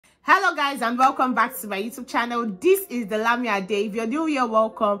Hello guys, and welcome back to my YouTube channel. This is the Lamia Day. If you're new here,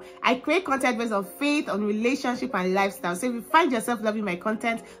 welcome. I create content based on faith, on relationship and lifestyle. So if you find yourself loving my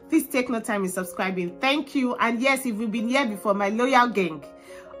content, please take no time in subscribing. Thank you. And yes, if you've been here before, my loyal gang,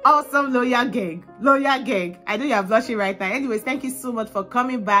 awesome loyal gang, I know you're blushing right now. Anyways, thank you so much for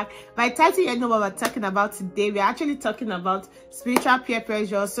coming back. By title, you know what we're talking about today. We're actually talking about spiritual peer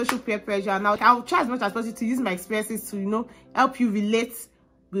pressure, social peer pressure. Now I'll try as much as possible to use my experiences to help you relate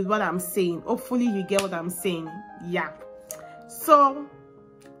with what I'm saying. Hopefully you get what I'm saying. Yeah, so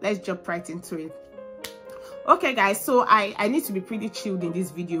let's jump right into it. Okay guys, so I need to be pretty chilled in this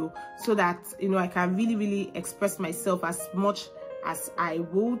video so that I can really express myself as much as I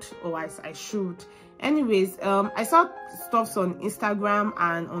would or as I should. Anyways, I saw stuff on Instagram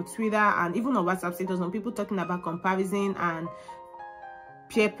and on Twitter and even on WhatsApp status on people talking about comparison and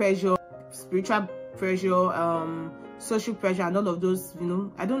peer pressure, spiritual pressure, social pressure and all of those,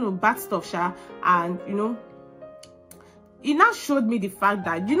 I don't know, bad stuff, sha. And it now showed me the fact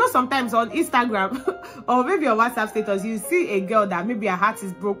that sometimes on Instagram or maybe on WhatsApp status you see a girl that maybe her heart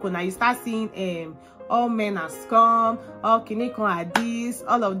is broken and you start seeing all men are scum, all kinekon are this,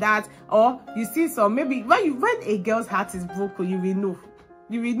 all of that. Or you see some, maybe when a girl's heart is broken, you will know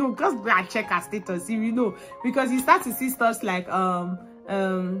just go and check her status, you will know, because you start to see stuff like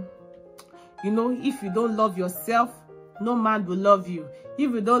if you don't love yourself, no man will love you.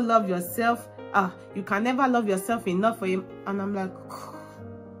 If you don't love yourself, you can never love yourself enough for him. And I'm like,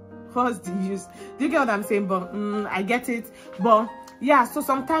 what's the use? Do you get what I'm saying? But I get it. But yeah, so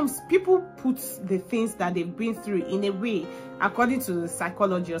sometimes people put the things that they've been through in a way, according to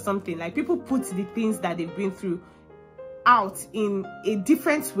psychology or something, like people put the things that they've been through out in a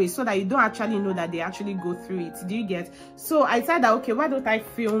different way so that you don't actually know that they actually go through it. Do you get? So I said that, okay, why don't I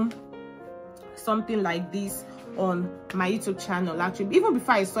film something like this on my YouTube channel? Actually, even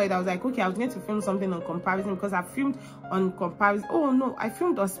before I saw it, I was like, okay, I was going to film something on comparison, because I filmed on comparison. Oh no, I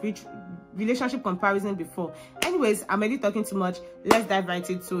filmed on relationship comparison before. Anyways, I'm already talking too much. Let's dive right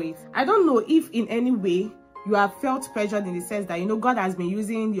into it. I don't know if in any way you have felt pressured in the sense that God has been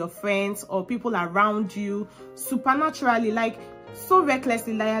using your friends or people around you supernaturally, like so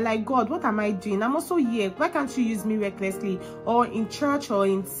recklessly, like God, what am I doing? I'm also here. Why can't you use me recklessly? Or in church or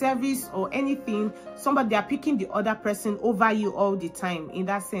in service or anything, they are picking the other person over you all the time in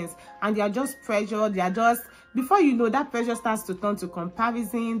that sense, and they are just pressured. They are just, before you know, that pressure starts to turn to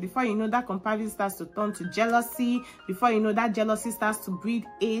comparison. Before you know, that comparison starts to turn to jealousy. Before you know, that jealousy starts to breed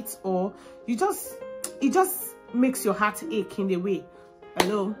hate, or it just makes your heart ache in a way.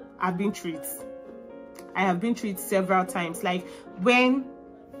 Hello, I've been through it. I have been through it several times. Like when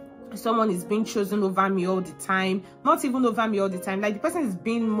someone is being chosen over me all the time, not even over me all the time, like the person is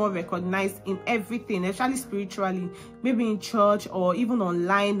being more recognized in everything, especially spiritually, maybe in church or even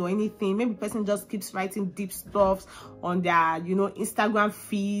online or anything. Maybe the person just keeps writing deep stuff on their Instagram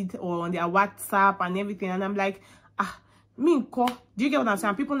feed or on their WhatsApp and everything, and I'm like, do you get what I'm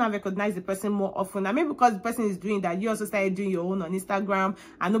saying? People now recognize the person more often, and maybe because the person is doing that, you also started doing your own on Instagram,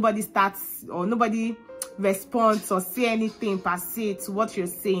 and nobody responds or say anything per se to what you're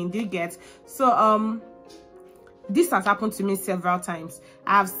saying. Do you get? So this has happened to me several times.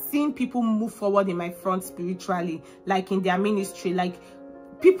 I've seen people move forward in my front spiritually, like in their ministry. Like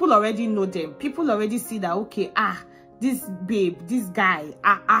people already know them, people already see that, okay, this babe, this guy,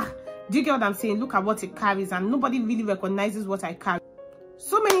 do you get what I'm saying? Look at what it carries, and nobody really recognizes what I carry.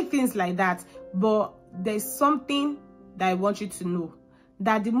 So many things like that. But there's something that I want you to know,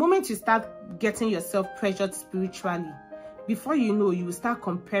 that the moment you start getting yourself pressured spiritually, before you know, you will start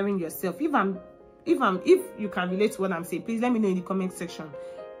comparing yourself. If you can relate to what I'm saying, please let me know in the comment section.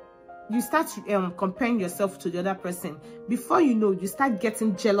 You start comparing yourself to the other person. Before you know, you start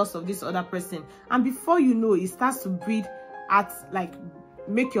getting jealous of this other person, and before you know, it starts to breed at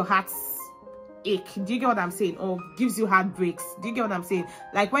make your heart ache. Do you get what I'm saying? Or gives you heartbreaks. Do you get what I'm saying?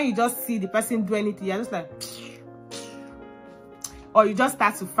 Like when you just see the person do anything, you're just like, or you just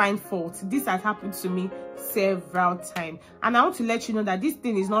start to find fault. This has happened to me several times, and I want to let you know that this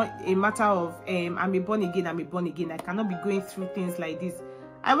thing is not a matter of I'm a born again. I cannot be going through things like this.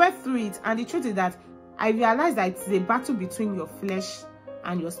 I went through it, and the truth is that I realized that it's a battle between your flesh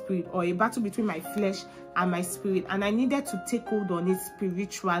and your spirit, or a battle between my flesh and my spirit, and I needed to take hold on it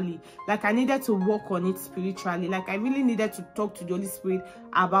spiritually. Like I needed to work on it spiritually. Like I really needed to talk to the Holy Spirit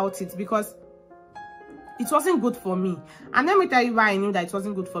about it, because it wasn't good for me. And let me tell you why I knew that it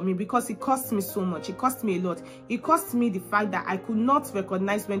wasn't good for me, because it cost me so much. It cost me a lot. It cost me the fact that I could not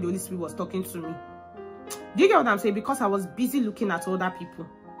recognize when the Holy Spirit was talking to me. Do you get what I'm saying? Because I was busy looking at other people.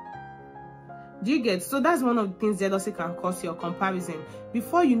 Do you get? So that's one of the things jealousy can cause, your comparison.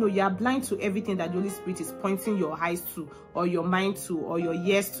 Before you know, you are blind to everything that the Holy Spirit is pointing your eyes to, or your mind to, or your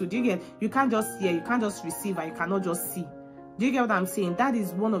ears to. Do you get? You can't just hear, you can't just receive, and you cannot just see. Do you get what I'm saying? That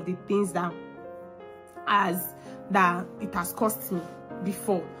is one of the things that it has cost me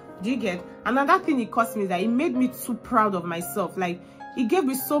before. Do you get? Another thing it cost me is that it made me too proud of myself. Like, it gave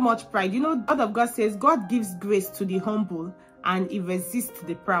me so much pride. You know, the word of God says God gives grace to the humble and he resists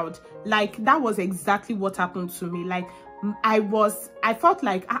the proud. Like, that was exactly what happened to me. Like, I felt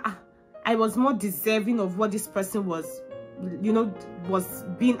like I was more deserving of what this person was, you know, was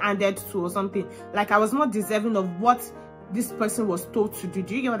being handed to or something. Like, I was more deserving of what this person was told to do.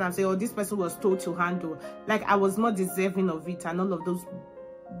 Do you get what I'm saying? Or this person was told to handle. Like, I was more deserving of it and all of those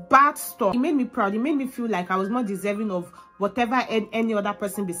bad stuff. It made me proud. It made me feel like I was more deserving of whatever any other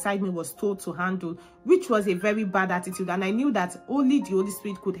person beside me was told to handle, which was a very bad attitude. And I knew that only the Holy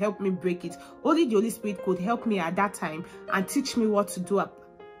Spirit could help me break it. Only the Holy Spirit could help me at that time and teach me what to do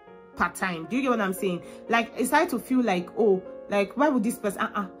part-time. Do you get what I'm saying? Like, I started to feel like, oh, like, why would this person,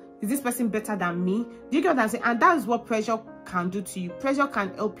 is this person better than me? Do you get what I'm saying? And that is what pressure can do to you. Pressure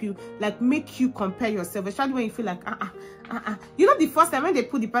can help you, like, make you compare yourself, especially when you feel like, you know, the first time when they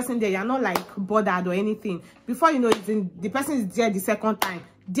put the person there, you're not like bothered or anything. Before you know it, the person is there the second time,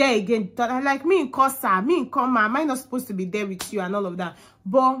 there again. Like, me in Costa, me in Coma, am I not supposed to be there with you and all of that?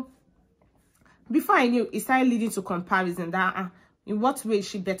 But before I knew, it started leading to comparison. That in what way is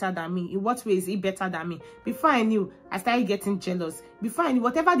she better than me? In what way is he better than me? Before I knew, I started getting jealous. Before I knew,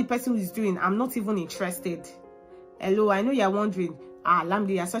 whatever the person is doing, I'm not even interested. Hello, I know you're wondering,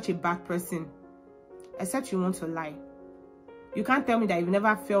 Lamdi, you're such a bad person. Except you want to lie. You can't tell me that you've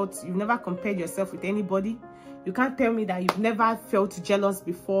never compared yourself with anybody. You can't tell me that you've never felt jealous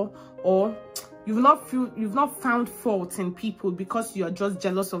before, or you've not found fault in people because you're just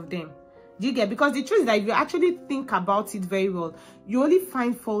jealous of them. Do you get? Because the truth is that if you actually think about it very well, you only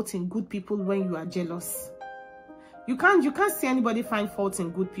find fault in good people when you are jealous. You can't see anybody find fault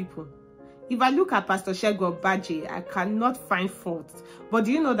in good people. If I look at Pastor Shego Baje, I cannot find fault. But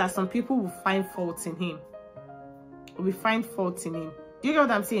do you know that some people will find fault in him? We find fault in him. Do you get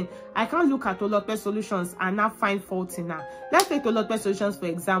what I'm saying? I can't look at Tolulope Solutions and now find fault in her. Let's take Tolulope Solutions for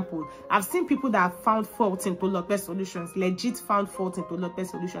example. I've seen people that have found fault in Tolulope Solutions, legit found fault in Tolulope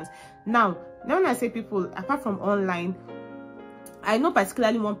Solutions. Now, when I say people, apart from online, I know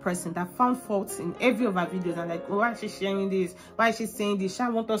particularly one person that found faults in every of our videos and like, oh, why is she sharing this? Why is she saying this? She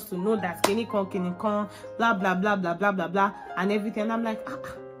want us to know that Kenny con, blah, blah, blah, blah, blah, blah, blah, and everything. And I'm like,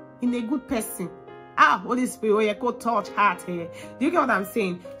 in a good person. Holy Spirit, where you go touch heart here. Do you get what I'm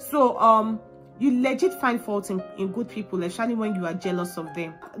saying? So, you legit find fault in good people, especially when you are jealous of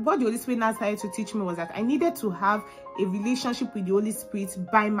them. What the Holy Spirit now started to teach me was that I needed to have a relationship with the Holy Spirit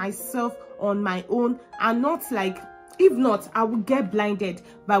by myself, on my own, and not like, if not, I will get blinded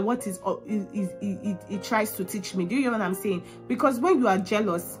by what it tries to teach me. Do you get what I'm saying? Because when you are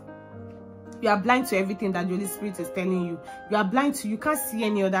jealous, you are blind to everything that the Holy Spirit is telling you. You are blind to, you can't see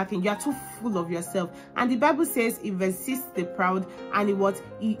any other thing. You are too full of yourself. And the Bible says it resists the proud and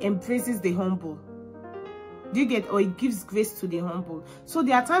it embraces the humble. Do you get? Or it gives grace to the humble. So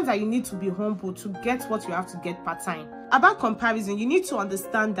there are times that you need to be humble to get what you have to get part-time. About comparison, you need to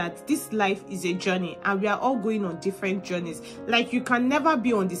understand that this life is a journey and we are all going on different journeys. Like, you can never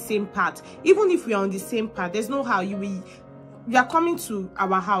be on the same path. Even if we are on the same path, there's no how you are coming to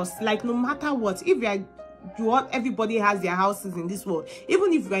our house. Like, no matter what, if everybody has their houses in this world,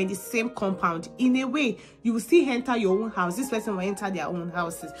 even if you are in the same compound, in a way you will still enter your own house. This person will enter their own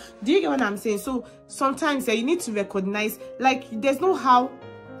houses. Do you get what I'm saying? So sometimes you need to recognize, like, there's no how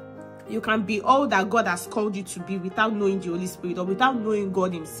you can be all that God has called you to be without knowing the Holy Spirit or without knowing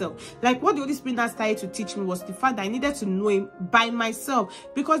God himself. Like, what the Holy Spirit has started to teach me was the fact that I needed to know him by myself,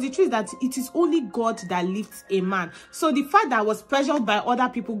 because the truth is that it is only God that lifts a man. So the fact that I was pressured by other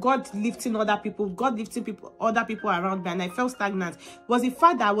people, God lifting other people, other people around me, and I felt stagnant, was the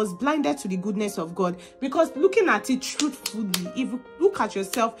fact that I was blinded to the goodness of God. Because looking at it truthfully, if you look at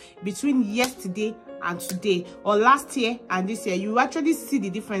yourself between yesterday and today, or last year and this year, you actually see the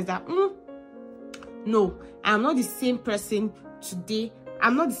difference that no, I'm not the same person today.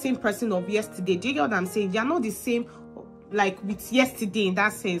 I'm not the same person of yesterday. Do you get what I'm saying? You're not the same like with yesterday in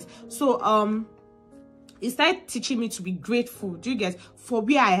that sense. So it started teaching me to be grateful, do you get, for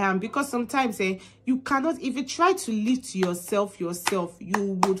where I am. Because sometimes you cannot, if you try to lift yourself,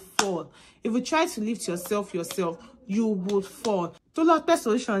 you would fall. If you try to lift yourself, you would fall. Tolulope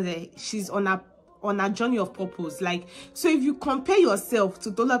Solutions, she's on a journey of purpose. Like, so if you compare yourself to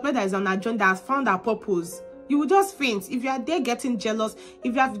Tolulope that is on a journey that has found her purpose, You will just faint. If you are there getting jealous,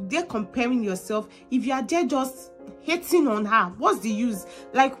 if you are there comparing yourself, if you are there just hating on her, what's the use?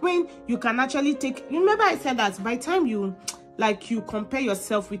 Like, when you can actually take, you remember I said that by the time you compare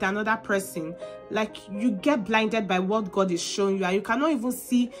yourself with another person, like, you get blinded by what God is showing you, and you cannot even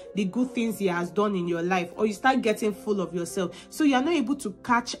see the good things he has done in your life, or you start getting full of yourself, so you are not able to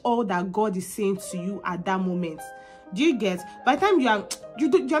catch all that God is saying to you at that moment. Do you get? By the time you are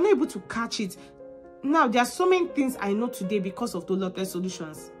not able to catch it. Now, there are so many things I know today because of Tolulope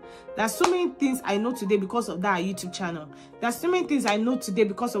Solutions. There are so many things I know today because of that YouTube channel. There are so many things I know today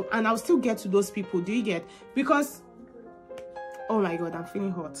because of, and I'll still get to those people. Do you get? Because, oh my God, I'm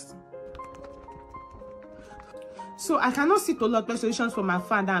feeling hot. So I cannot see Tolulope Solutions from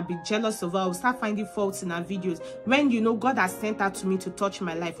afar and be jealous of her. I'll start finding faults in her videos when, you know, God has sent her to me to touch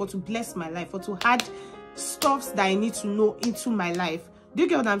my life, or to bless my life, or to add stuffs that I need to know into my life. Do you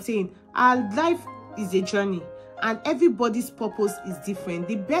get what I'm saying? Our life is a journey, and everybody's purpose is different.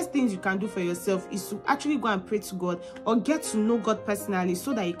 The best things you can do for yourself is to actually go and pray to God, or get to know God personally,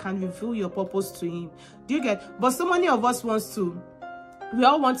 so that you can reveal your purpose to him. Do you get? But so many of us we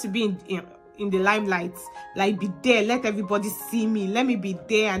all want to be in the limelight, like, be there, let everybody see me, let me be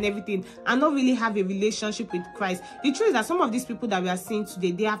there and everything, and not really have a relationship with Christ. The truth is that some of these people that we are seeing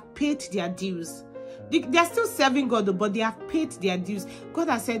today, they have paid their dues. They are still serving God, but they have paid their dues. God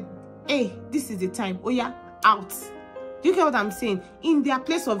has said, hey, this is the time. Oh yeah, out. Do you get what I'm saying? In their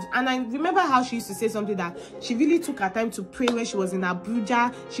place of, and I remember how she used to say something, that she really took her time to pray when she was in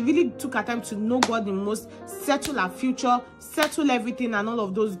Abuja. She really took her time to know God the most, settle her future, settle everything and all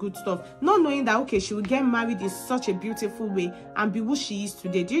of those good stuff. Not knowing that, okay, she will get married in such a beautiful way and be who she is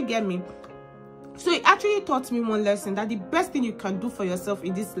today. Do you get me? So it actually taught me one lesson, that the best thing you can do for yourself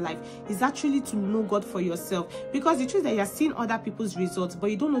in this life is actually to know God for yourself. Because the truth is that you are seeing other people's results,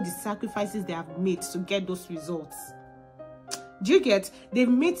 but you don't know the sacrifices they have made to get those results. Do you get? They've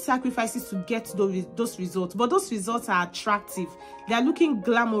made sacrifices to get those results, but those results are attractive. They are looking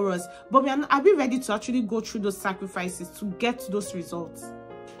glamorous, but are we ready to actually go through those sacrifices to get those results?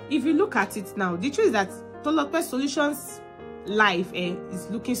 If you look at it now, the truth is that Tolulope Solutions life is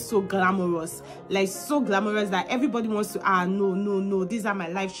looking so glamorous, like so glamorous that everybody wants to, no, these are my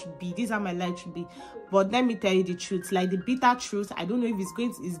life should be, but let me tell you the truth, like the bitter truth. I don't know if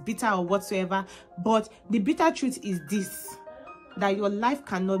it's bitter or whatsoever, but the bitter truth is this, that your life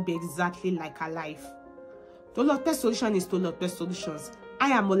cannot be exactly like her life. Tolulope Solution is Tolulope Solutions. I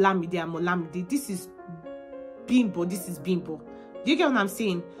am Olamide. This is Bimbo. This is Bimbo. Do you get what I'm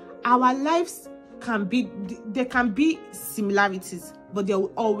saying? Our lives there can be similarities, but there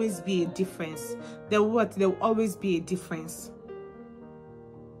will always be a difference. There will always be a difference.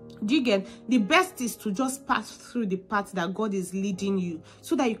 Do you get? The best is to just pass through the path that God is leading you,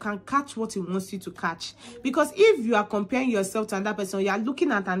 so that you can catch what he wants you to catch. Because if you are comparing yourself to another person, you are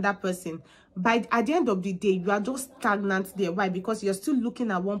looking at another person, at the end of the day, you are just stagnant there. Why? Because you're still looking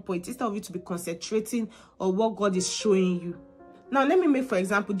at one point instead of you to be concentrating on what God is showing you. Now, let me make, for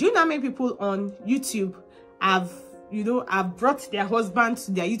example, do you know how many people on YouTube have brought their husband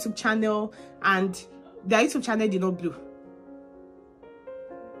to their YouTube channel, and their YouTube channel did not blow?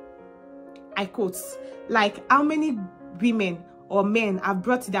 I quote, like, how many women or men have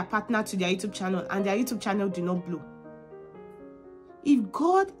brought their partner to their YouTube channel and their YouTube channel did not blow? If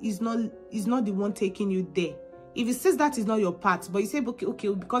God is not the one taking you there, if he says that is not your part, but you say, okay,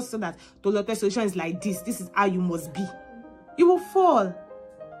 because so that Tolulope Solution is like this is how you must be, you will fall.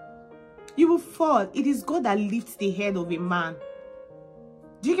 You will fall. It is God that lifts the head of a man.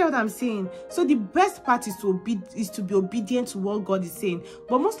 Do you get what I'm saying? So the best part is to be obedient to what God is saying.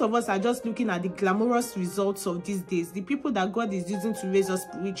 But most of us are just looking at the glamorous results of these days. The people that God is using to raise us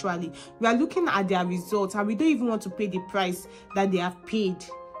spiritually. We are looking at their results, and we don't even want to pay the price that they have paid.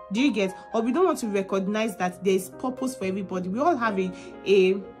 Do you get? Or we don't want to recognize that there is purpose for everybody. We all have a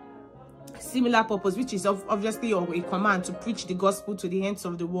similar purpose, which is obviously a command to preach the gospel to the ends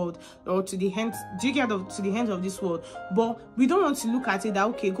of the world, or to the ends, do you get, to the ends of this world. But we don't want to look at it that,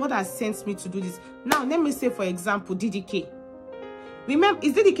 okay, God has sent me to do this. Now let me say, for example, DDK. Remember,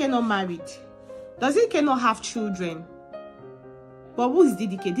 is DDK not married? Does DDK not have children? But who is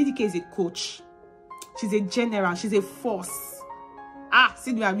DDK? DDK is a coach. She's a general. She's a force.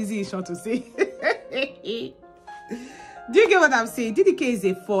 See me, I'm using short to say. Do you get what I'm saying? DDK is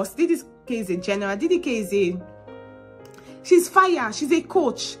a force. DDK is a general. DDK she's fire. She's a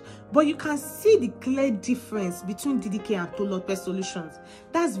coach. But you can see the clear difference between DDK and Tolulope Solutions.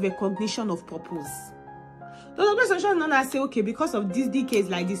 That's recognition of purpose. Tolulope Solutions not say, okay, because of this DDK is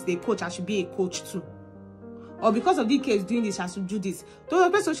like this, the coach, I should be a coach too. Or because of DDK is doing this, I should do this.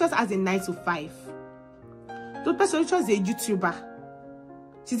 Tolulope Solutions has a 9 to 5. Tolulope is a YouTuber.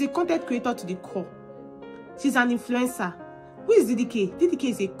 She's a content creator to the core. She's an influencer. Who is DDK? DDK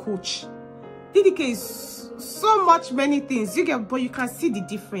is a coach. DDK is so much many things. But you can see the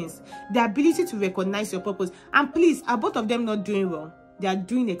difference. The ability to recognize your purpose. And please, are both of them not doing well? They are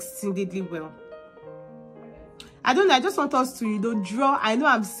doing exceedingly well. I don't know. I just want us to, draw. I know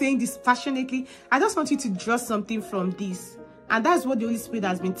I'm saying this passionately. I just want you to draw something from this. And that's what the Holy Spirit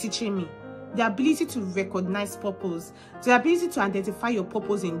has been teaching me. The ability to recognize purpose, the ability to identify your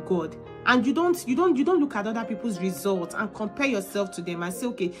purpose in God, and you don't look at other people's results and compare yourself to them and say,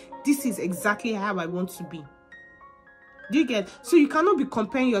 okay, this is exactly how I want to be. Do you get? So you cannot be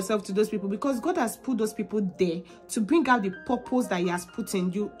comparing yourself to those people, because God has put those people there to bring out the purpose that He has put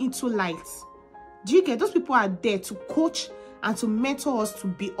in you into light. Do you get? Those people are there to coach and to mentor us to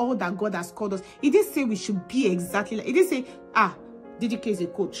be all that God has called us. He didn't say we should be exactly like. He didn't say, DDK is a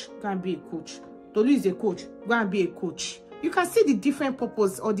coach, go and be a coach. Tolu is a coach, go and be a coach. You can see the different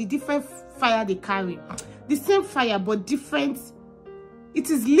purpose or the different fire they carry. The same fire, but different. It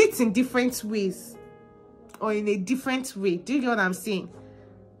is lit in different ways. Or in a different way. Do you get what I'm saying?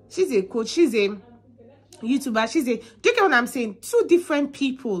 She's a coach, she's a YouTuber, do you get what I'm saying? Two different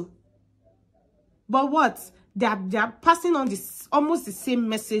people. But what? They are passing on almost the same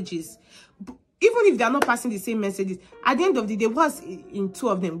messages. Even if they are not passing the same messages, at the end of the day, what's in two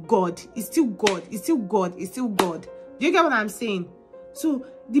of them? God. It's still God. It's still God. It's still God. Do you get what I'm saying? So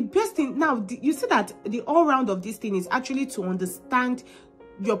the best thing now, you see that the all round of this thing is actually to understand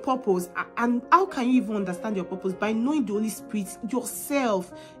your purpose. And how can you even understand your purpose? By knowing the Holy Spirit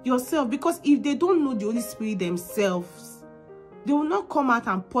yourself. Because if they don't know the Holy Spirit themselves, they will not come out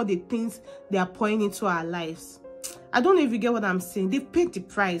and pour the things they are pouring into our lives. I don't know if you get what I'm saying. They paid the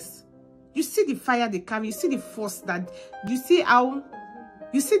price. You see the fire they carry. You see the force that... You see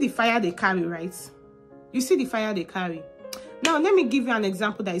the fire they carry, right? You see the fire they carry. Now, let me give you an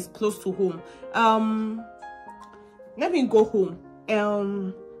example that is close to home. Let me go home.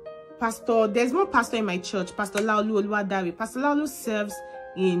 There's one pastor in my church, Pastor Olakoredeadebayo. Pastor Laolu serves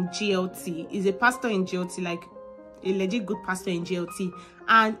in GLT. He's a pastor in GLT, like a legit good pastor in GLT.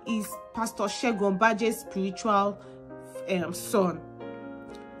 And is Pastor Shegun Baje's spiritual son.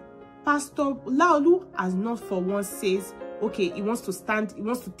 Pastor Laolu has not for once says, okay, he wants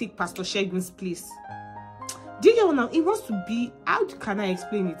to take Pastor Shegun's place. Do you get what now? He wants to be, how can I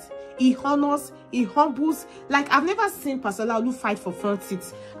explain it? He honors, he humbles. Like, I've never seen Pastor Laolu fight for front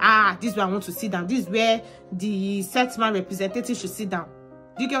seats. This is where I want to sit down. This is where the set man representative should sit down.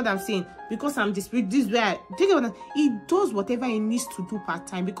 Do you get what I'm saying? Because I'm the spirit, this is where do you get what he does whatever he needs to do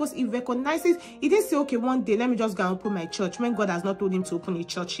part-time, because he recognizes. He didn't say, okay, one day let me just go and open my church when God has not told him to open a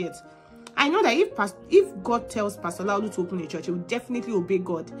church yet. I know that if God tells Pastor Laolu to open a church, he will definitely obey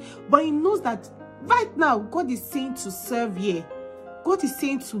God. But he knows that right now God is saying to serve here. God is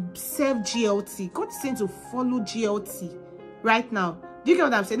saying to serve GLT. God is saying to follow GLT right now. Do you get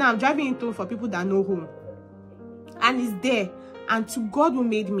what I'm saying? Now I'm driving into for people that know home. And he's there. And to God who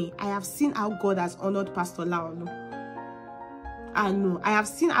made me, I have seen how God has honored Pastor Laolu. I know. I have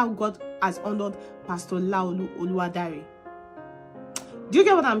seen how God has honored Pastor Laolu Oluwadare. Do you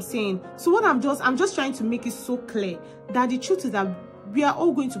get what I'm saying? So what I'm just trying to make it so clear that the truth is that we are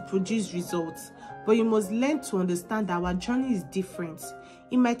all going to produce results. But you must learn to understand that our journey is different.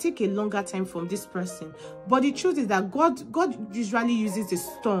 It might take a longer time from this person. But the truth is that God usually uses the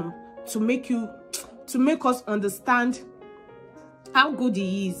storm to make us understand how good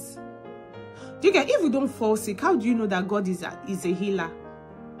He is. Do you get? If you don't fall sick, how do you know that God is a healer?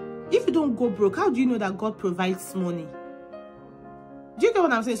 If you don't go broke, how do you know that God provides money? Do you get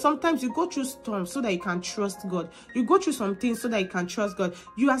what I'm saying? Sometimes you go through storms so that you can trust God. You go through some things so that you can trust God.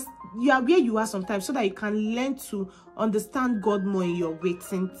 You are where you are sometimes so that you can learn to understand God more in your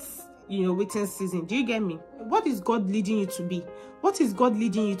waiting season. Do you get me? What is God leading you to be? What is God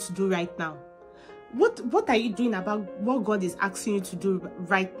leading you to do right now? What are you doing about what God is asking you to do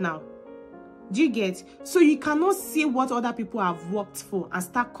right now? Do you get? So you cannot see what other people have worked for and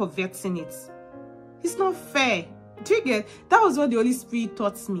start coveting it. It's not fair. Do you get? That was what the Holy Spirit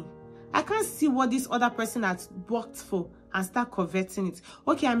taught me. I can't see what this other person has worked for and start coveting it.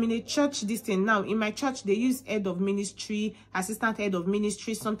 Okay, I'm in a church, this thing now. In my church, they use head of ministry, assistant head of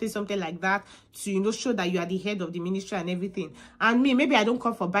ministry, something like that, to show that you are the head of the ministry and everything. And me, maybe I don't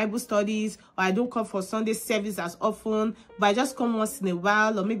come for Bible studies, or I don't come for Sunday service as often, but I just come once in a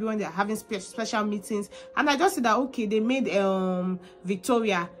while, or maybe when they're having special meetings. And I just see that, okay, they made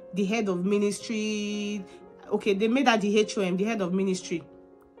Victoria the head of ministry. Okay, they made her the HOM, the head of ministry.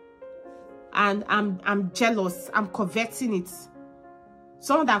 And I'm jealous. I'm coveting it.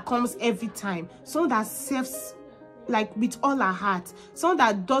 someone that comes every time, someone that serves like with all her heart, someone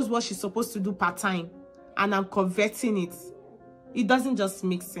that does what she's supposed to do part-time, and I'm converting it. It doesn't just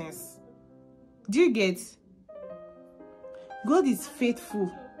make sense. Do you get? God is faithful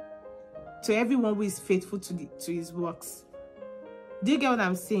to everyone who is faithful to his works. Do you get what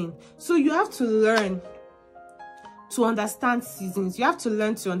I'm saying? So you have to learn to understand seasons. You have to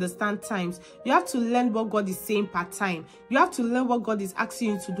learn to understand times. You have to learn what God is saying part-time. You have to learn what God is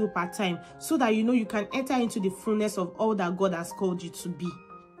asking you to do part-time, so that you know you can enter into the fullness of all that God has called you to be.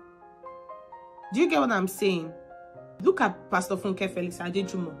 Do you get what I'm saying? Look at Pastor Funke Felix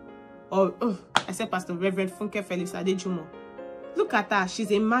Adejumo. Or, I said Pastor Reverend Funke Felix Adejumo. Look at her.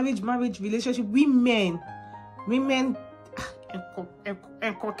 She's a marriage relationship. Women,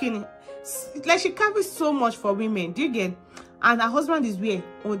 like she carries so much for women. Do you get? And her husband is where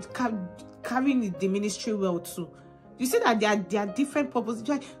carrying the ministry well too. You see that there are different purposes.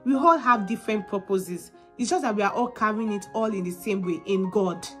 We all have different purposes. It's just that we are all carrying it all in the same way in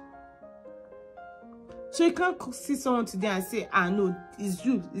God. So you can't see someone today and say, no, it's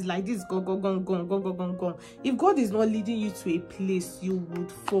you. It's like this, go. If God is not leading you to a place, you would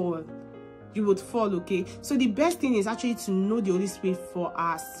fall. You would fall, okay? So the best thing is actually to know the Holy Spirit for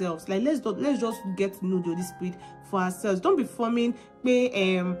ourselves. Like, let's just get to know the Holy Spirit for ourselves. Don't be forming,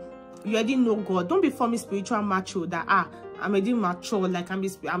 you already know God. Don't be forming spiritual macho that, I'm already mature, like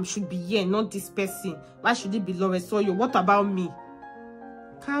I should be here, not this person. Why should it be Lawrence Oyo? What about me?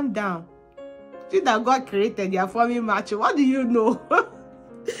 Calm down. See that God created, you're forming macho. What do you know?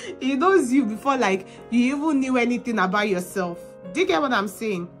 He knows you before, like, you even knew anything about yourself. Do you get what I'm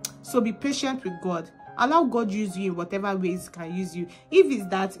saying? So be patient with God. Allow God use you in whatever ways He can use you. If it's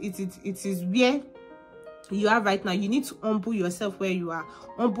that it is where you are right now, you need to humble yourself where you are.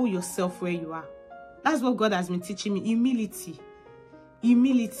 Humble yourself where you are. That's what God has been teaching me.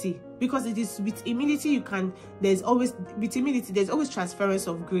 Humility. Because it is with humility there's always transference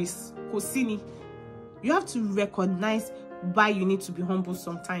of grace. Kosini. You have to recognize why you need to be humble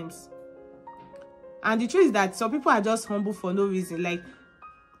sometimes. And the truth is that some people are just humble for no reason, like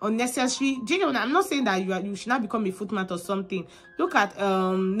unnecessary. I'm not saying that you should not become a footmat or something. Look at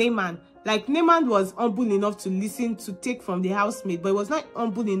Naaman. Like, Naaman was humble enough to take from the housemaid, but he was not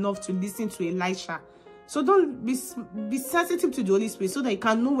humble enough to listen to Elisha. So don't be sensitive to the Holy Spirit, so that you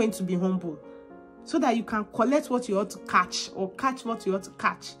can know when to be humble, so that you can collect what you ought to catch, or catch what you ought to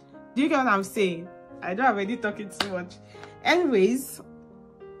catch. Do you get what I'm saying? I know I'm already talking too much. Anyways,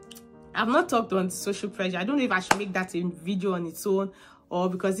 I've not talked on social pressure. I don't know if I should make that a video on its own, or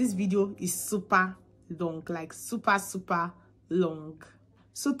because this video is super long, like super long.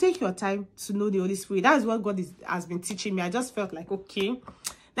 So take your time to know the Holy Spirit. That is what God has been teaching me. I just felt like, okay,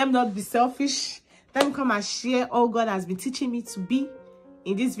 let me not be selfish. Let me come and share all God has been teaching me to be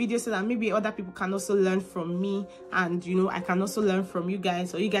in this video, so that maybe other people can also learn from me, and I can also learn from you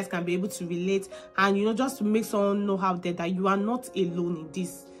guys, or you guys can be able to relate, and just to make someone know out there that you are not alone in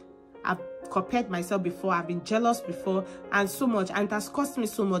this. I've compared myself before, I've been jealous before, and so much, and it has cost me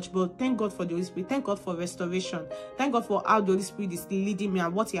so much, but thank God for the Holy Spirit. Thank God for restoration. Thank God for how the Holy Spirit is leading me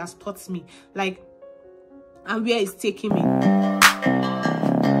and what He has taught me, like, and where He's taking me.